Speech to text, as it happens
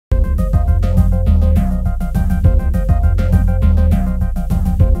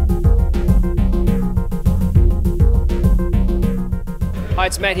Hi,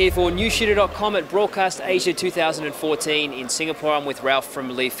 it's Matt here for newshooter.com at Broadcast Asia 2014 in Singapore. I'm with Ralph from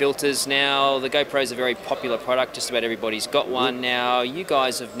LeeBug Filters. Now, the GoPro is a very popular product. Just about everybody's got one. Now, you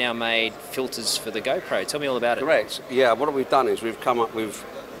guys have now made filters for the GoPro. Tell me all about it. Correct. Yeah, what we've done is we've come up with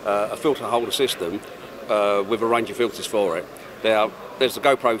a filter holder system with a range of filters for it. There's the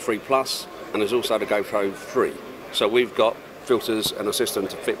GoPro 3 Plus and there's also the GoPro 3. So we've got filters and a system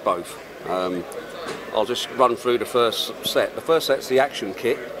to fit both. I'll just run through the first set. The first set's the action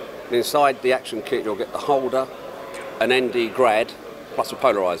kit. And inside the action kit you'll get the holder, an ND grad, plus a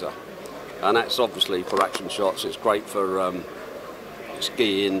polariser. And that's obviously for action shots. It's great for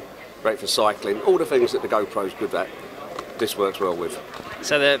skiing, great for cycling, all the things that the GoPro's good at. This works well with.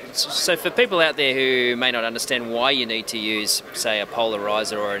 So for people out there who may not understand why you need to use, say, a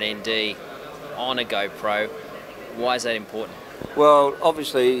polariser or an ND on a GoPro, why is that important? Well,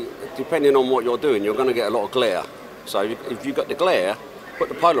 obviously, depending on what you're doing, you're going to get a lot of glare. So if you've got the glare, put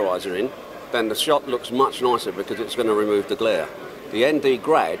the polariser in, then the shot looks much nicer because it's going to remove the glare. The ND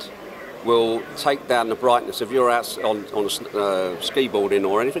grad will take down the brightness. If you're out on ski boarding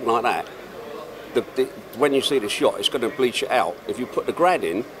or anything like that, when you see the shot, it's going to bleach it out. If you put the grad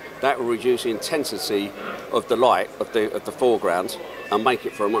in, that will reduce the intensity of the light of the foreground and make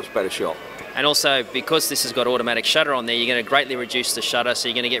it for a much better shot. And also, because this has got automatic shutter on there, you're going to greatly reduce the shutter, so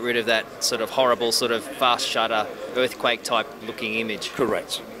you're going to get rid of that sort of horrible, sort of fast shutter, earthquake type looking image.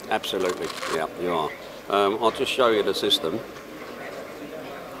 Correct. Absolutely. Yeah, you are. I'll just show you the system.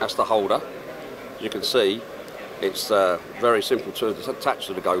 That's the holder. You can see it's very simple to attach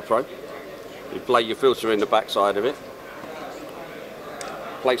to the GoPro. You lay your filter in the back side of it,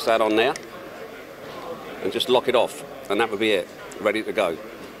 place that on there, and just lock it off, and that would be it, ready to go.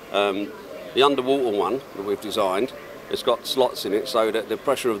 The underwater one that we've designed, it's got slots in it so that the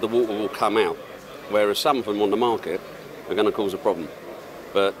pressure of the water will come out, whereas some of them on the market are going to cause a problem.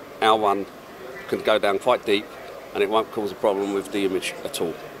 But our one can go down quite deep and it won't cause a problem with the image at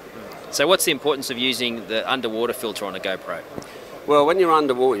all. So what's the importance of using the underwater filter on a GoPro? Well, when you're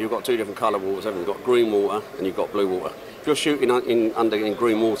underwater, you've got two different colour waters, haven't you? You've got green water and you've got blue water. If you're shooting in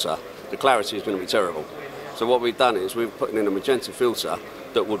green water, the clarity is going to be terrible. So what we've done is we've put in a magenta filter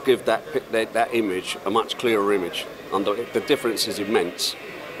that would give that image a much clearer image. The difference is immense,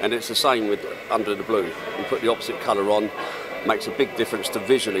 and it's the same with under the blue. You put the opposite colour on, makes a big difference to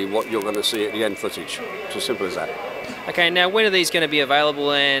visually what you're going to see at the end footage. It's as simple as that. Okay, now when are these going to be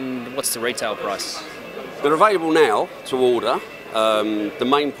available and what's the retail price? They're available now to order. The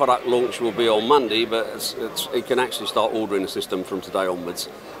main product launch will be on Monday, but you can actually start ordering the system from today onwards.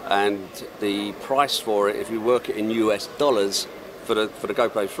 And the price for it, if you work it in US dollars, for the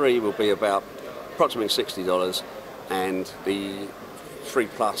GoPro 3 will be about approximately $60, and the 3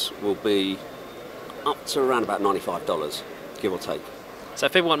 Plus will be up to around about $95, give or take. So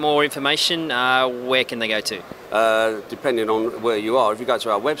if people want more information, where can they go to? Depending on where you are, if you go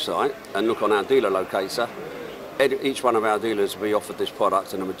to our website and look on our dealer locator, each one of our dealers will be offered this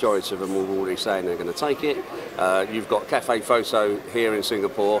product, and the majority of them will already saying they're going to take it. You've got Cafe Photo here in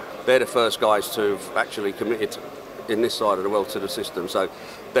Singapore. They're the first guys to have actually committed in this side of the world to the system, so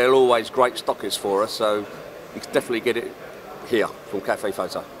they're always great stockists for us, so you can definitely get it here from Cafe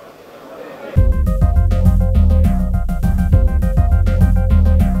Photo.